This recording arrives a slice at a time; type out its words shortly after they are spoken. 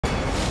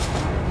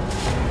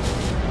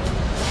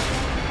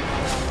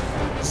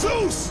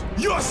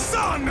Kratos, your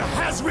son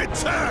has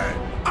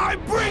returned! I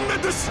bring the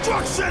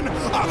destruction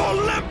of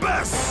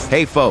Olympus!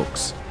 Hey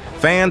folks,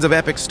 fans of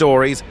epic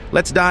stories,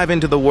 let's dive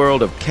into the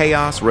world of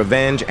chaos,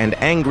 revenge, and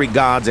angry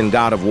gods in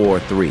God of War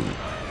 3.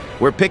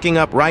 We're picking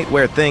up right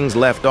where things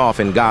left off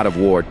in God of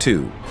War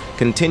 2,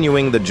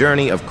 continuing the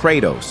journey of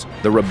Kratos,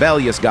 the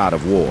rebellious god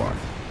of war.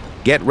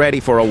 Get ready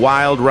for a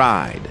wild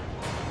ride.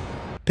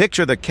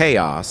 Picture the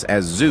chaos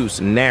as Zeus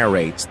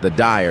narrates the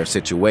dire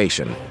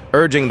situation,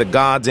 urging the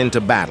gods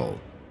into battle.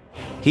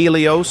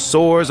 Helios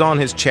soars on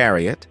his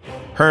chariot,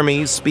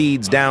 Hermes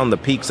speeds down the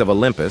peaks of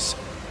Olympus,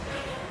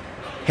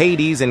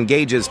 Hades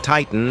engages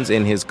Titans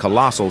in his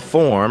colossal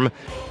form,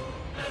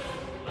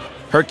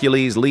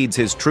 Hercules leads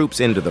his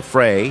troops into the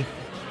fray,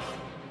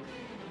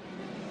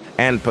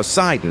 and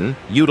Poseidon,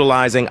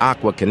 utilizing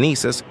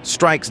aquakinesis,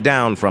 strikes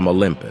down from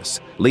Olympus,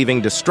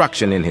 leaving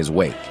destruction in his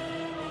wake.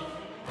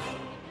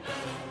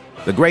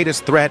 The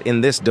greatest threat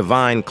in this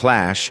divine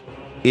clash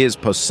is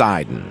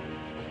Poseidon,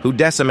 who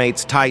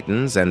decimates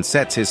Titans and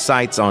sets his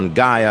sights on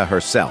Gaia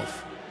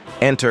herself.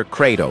 Enter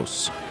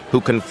Kratos, who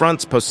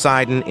confronts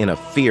Poseidon in a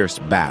fierce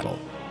battle.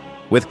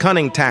 With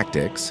cunning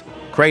tactics,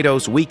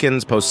 Kratos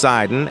weakens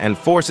Poseidon and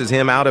forces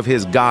him out of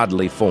his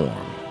godly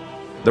form.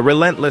 The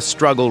relentless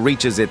struggle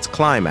reaches its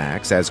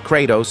climax as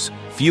Kratos,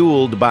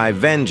 fueled by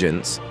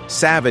vengeance,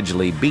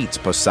 savagely beats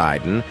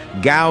Poseidon,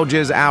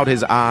 gouges out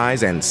his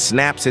eyes, and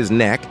snaps his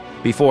neck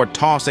before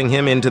tossing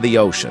him into the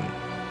ocean.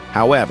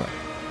 However,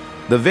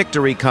 the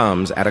victory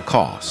comes at a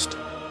cost.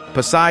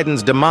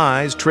 Poseidon's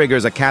demise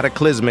triggers a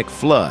cataclysmic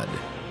flood,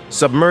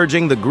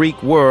 submerging the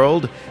Greek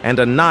world and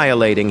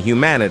annihilating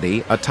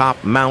humanity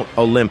atop Mount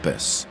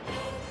Olympus.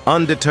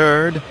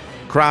 Undeterred,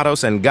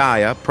 Kratos and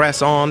Gaia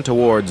press on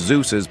towards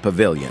Zeus's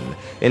pavilion,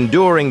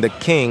 enduring the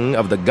king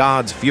of the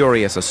gods'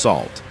 furious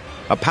assault.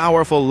 A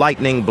powerful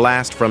lightning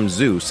blast from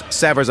Zeus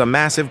severs a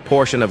massive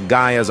portion of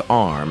Gaia's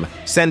arm,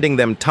 sending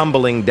them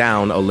tumbling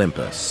down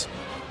Olympus.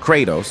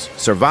 Kratos,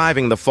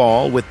 surviving the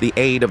fall with the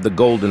aid of the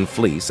Golden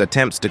Fleece,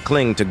 attempts to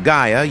cling to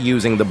Gaia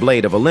using the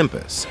Blade of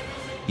Olympus.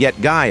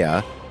 Yet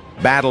Gaia,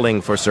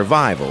 battling for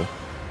survival,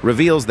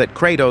 reveals that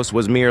Kratos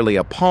was merely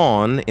a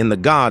pawn in the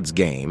gods'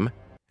 game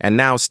and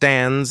now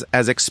stands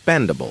as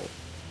expendable.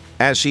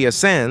 As she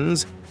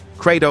ascends,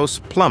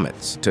 Kratos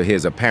plummets to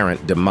his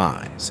apparent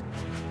demise.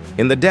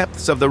 In the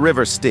depths of the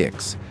river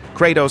Styx,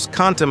 Kratos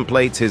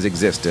contemplates his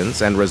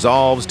existence and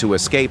resolves to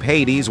escape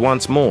Hades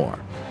once more.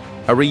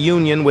 A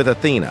reunion with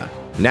Athena,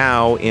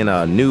 now in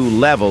a new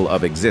level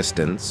of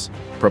existence,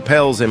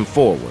 propels him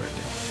forward.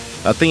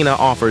 Athena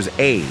offers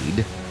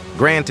aid,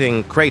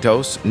 granting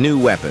Kratos new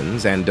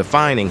weapons and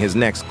defining his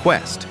next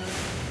quest: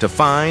 to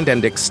find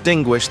and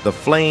extinguish the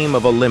flame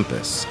of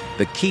Olympus,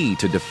 the key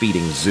to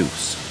defeating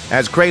Zeus.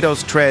 As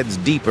Kratos treads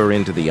deeper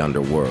into the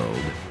underworld,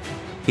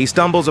 he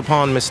stumbles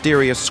upon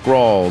mysterious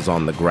scrawls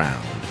on the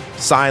ground,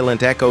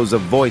 silent echoes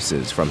of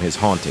voices from his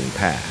haunting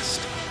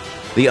past.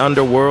 The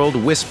underworld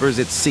whispers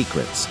its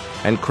secrets,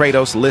 and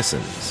Kratos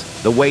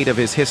listens, the weight of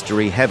his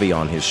history heavy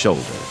on his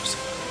shoulders.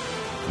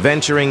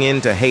 Venturing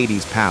into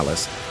Hades'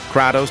 palace,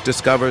 Kratos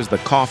discovers the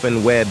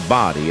coffin-wed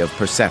body of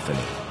Persephone,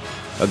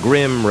 a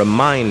grim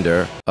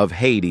reminder of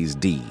Hades'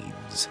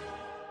 deeds.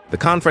 The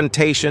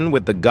confrontation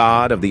with the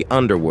god of the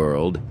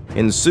underworld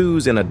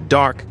ensues in a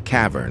dark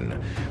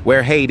cavern,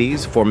 where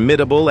Hades,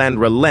 formidable and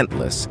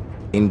relentless,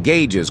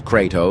 engages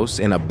Kratos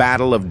in a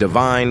battle of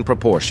divine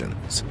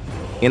proportions.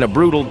 In a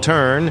brutal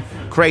turn,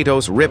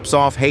 Kratos rips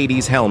off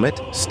Hades' helmet,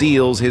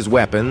 steals his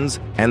weapons,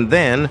 and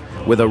then,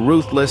 with a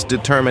ruthless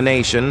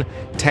determination,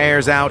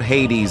 tears out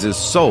Hades'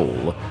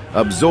 soul,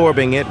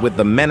 absorbing it with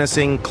the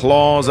menacing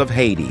claws of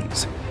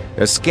Hades.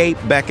 Escape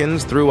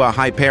beckons through a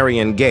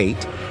Hyperion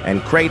gate,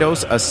 and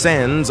Kratos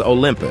ascends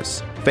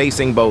Olympus,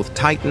 facing both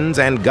titans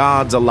and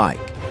gods alike.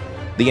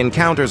 The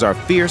encounters are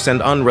fierce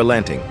and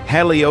unrelenting.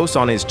 Helios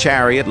on his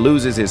chariot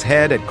loses his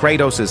head at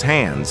Kratos'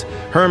 hands.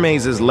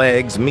 Hermes'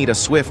 legs meet a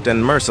swift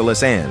and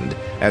merciless end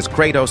as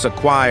Kratos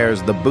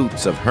acquires the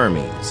boots of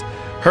Hermes.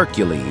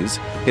 Hercules,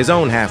 his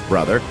own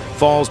half-brother,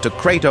 falls to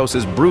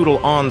Kratos' brutal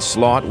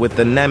onslaught with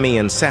the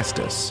Nemean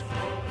cestus.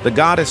 The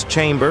goddess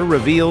chamber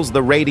reveals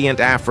the radiant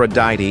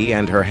Aphrodite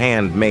and her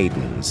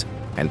handmaidens,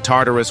 and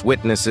Tartarus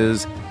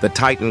witnesses the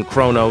titan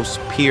Kronos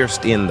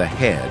pierced in the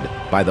head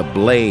by the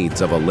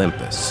blades of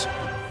Olympus.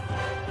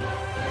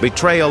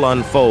 Betrayal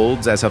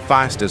unfolds as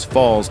Hephaestus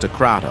falls to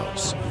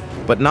Kratos,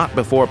 but not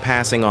before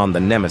passing on the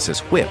Nemesis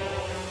whip,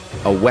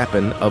 a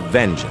weapon of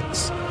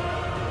vengeance.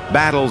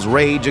 Battles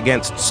rage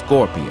against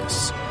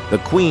Scorpius, the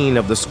queen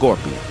of the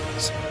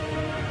Scorpions.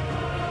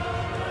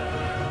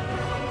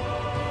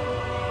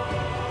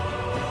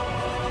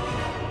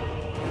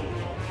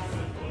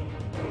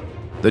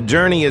 The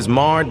journey is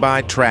marred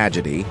by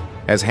tragedy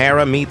as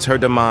Hera meets her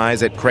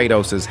demise at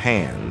Kratos'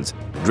 hands,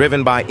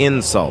 driven by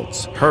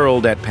insults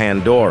hurled at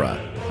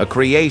Pandora, a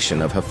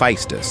creation of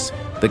Hephaestus,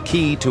 the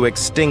key to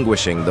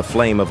extinguishing the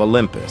flame of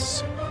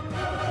Olympus.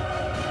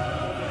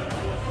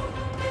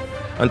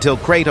 until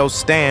Kratos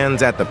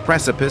stands at the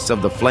precipice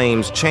of the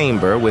flames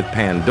chamber with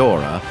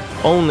Pandora,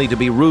 only to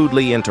be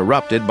rudely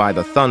interrupted by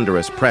the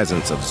thunderous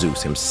presence of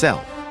Zeus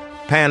himself.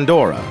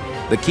 Pandora,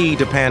 the key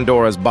to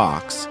Pandora's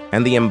box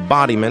and the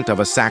embodiment of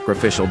a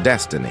sacrificial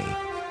destiny,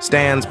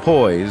 stands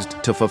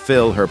poised to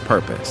fulfill her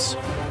purpose.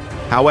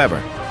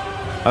 However,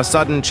 a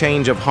sudden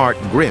change of heart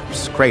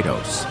grips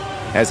Kratos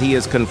as he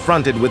is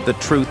confronted with the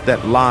truth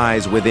that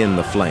lies within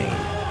the flame.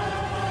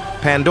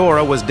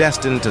 Pandora was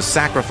destined to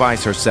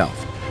sacrifice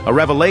herself, a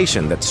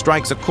revelation that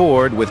strikes a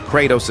chord with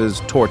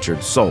Kratos'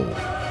 tortured soul.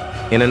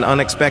 In an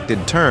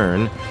unexpected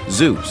turn,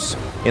 Zeus,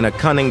 in a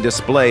cunning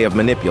display of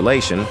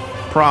manipulation,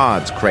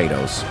 prods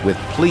Kratos with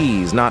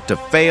pleas not to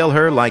fail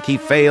her like he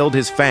failed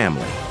his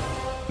family.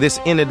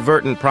 This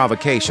inadvertent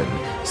provocation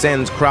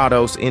sends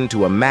Kratos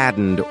into a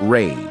maddened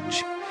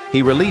rage.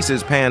 He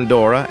releases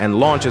Pandora and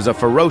launches a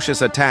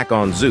ferocious attack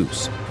on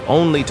Zeus,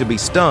 only to be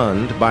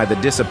stunned by the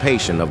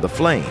dissipation of the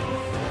flame.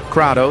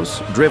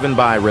 Kratos, driven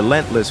by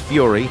relentless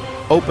fury,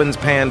 opens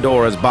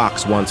Pandora's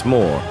box once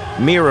more,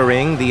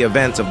 mirroring the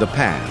events of the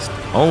past,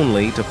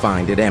 only to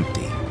find it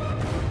empty.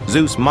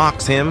 Zeus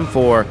mocks him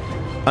for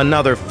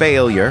another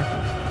failure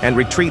and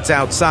retreats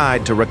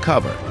outside to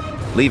recover,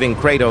 leaving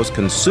Kratos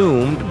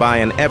consumed by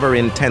an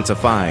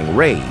ever-intensifying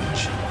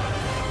rage.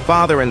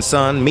 Father and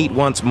son meet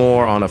once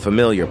more on a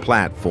familiar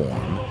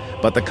platform,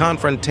 but the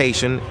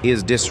confrontation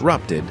is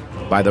disrupted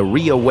by the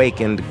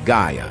reawakened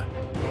Gaia.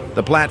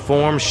 The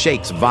platform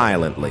shakes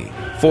violently,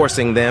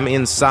 forcing them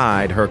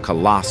inside her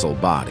colossal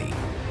body.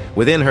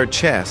 Within her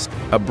chest,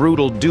 a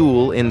brutal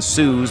duel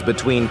ensues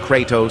between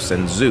Kratos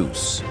and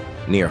Zeus,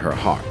 near her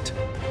heart.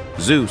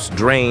 Zeus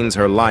drains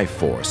her life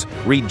force,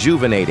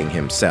 rejuvenating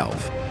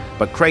himself,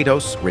 but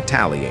Kratos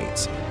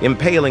retaliates,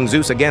 impaling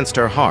Zeus against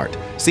her heart,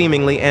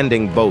 seemingly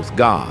ending both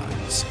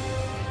gods.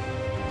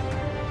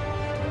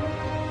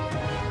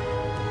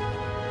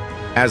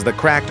 As the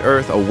cracked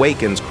earth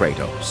awakens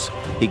Kratos,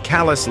 he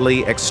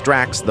callously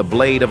extracts the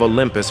blade of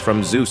Olympus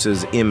from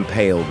Zeus's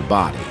impaled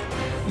body.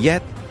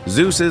 Yet,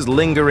 Zeus's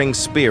lingering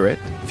spirit,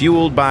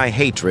 fueled by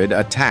hatred,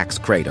 attacks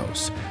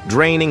Kratos,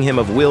 draining him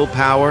of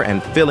willpower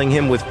and filling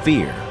him with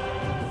fear.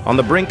 On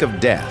the brink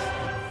of death,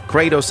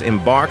 Kratos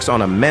embarks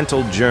on a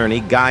mental journey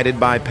guided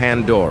by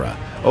Pandora,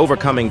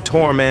 overcoming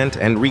torment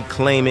and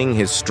reclaiming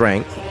his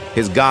strength,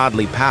 his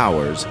godly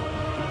powers,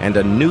 and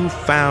a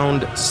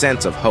newfound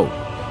sense of hope.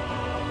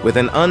 With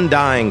an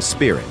undying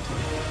spirit,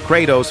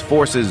 Kratos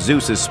forces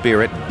Zeus's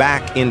spirit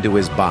back into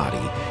his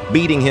body,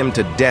 beating him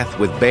to death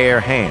with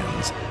bare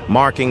hands,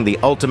 marking the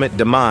ultimate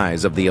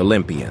demise of the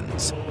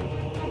Olympians.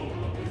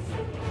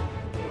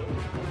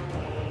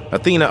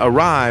 Athena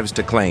arrives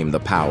to claim the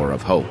power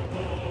of hope,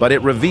 but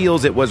it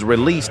reveals it was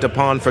released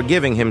upon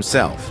forgiving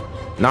himself,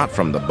 not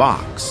from the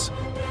box.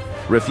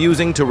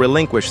 Refusing to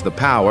relinquish the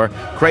power,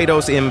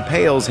 Kratos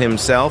impales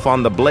himself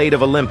on the blade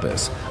of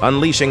Olympus,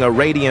 unleashing a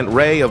radiant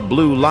ray of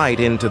blue light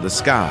into the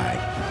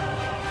sky,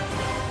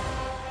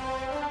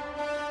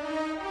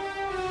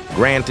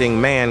 granting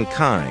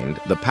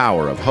mankind the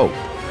power of hope.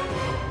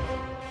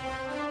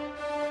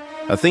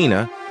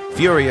 Athena,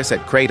 furious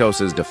at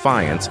Kratos'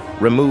 defiance,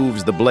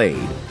 removes the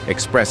blade,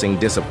 expressing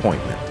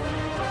disappointment.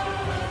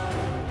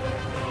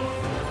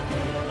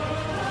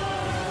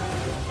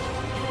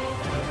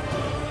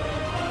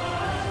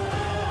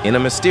 In a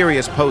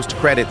mysterious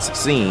post-credits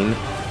scene,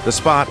 the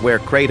spot where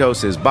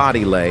Kratos'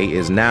 body lay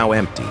is now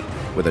empty,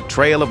 with a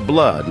trail of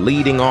blood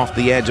leading off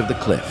the edge of the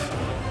cliff.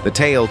 The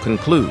tale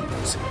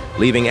concludes,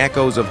 leaving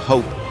echoes of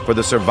hope for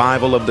the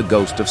survival of the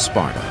ghost of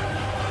Sparta.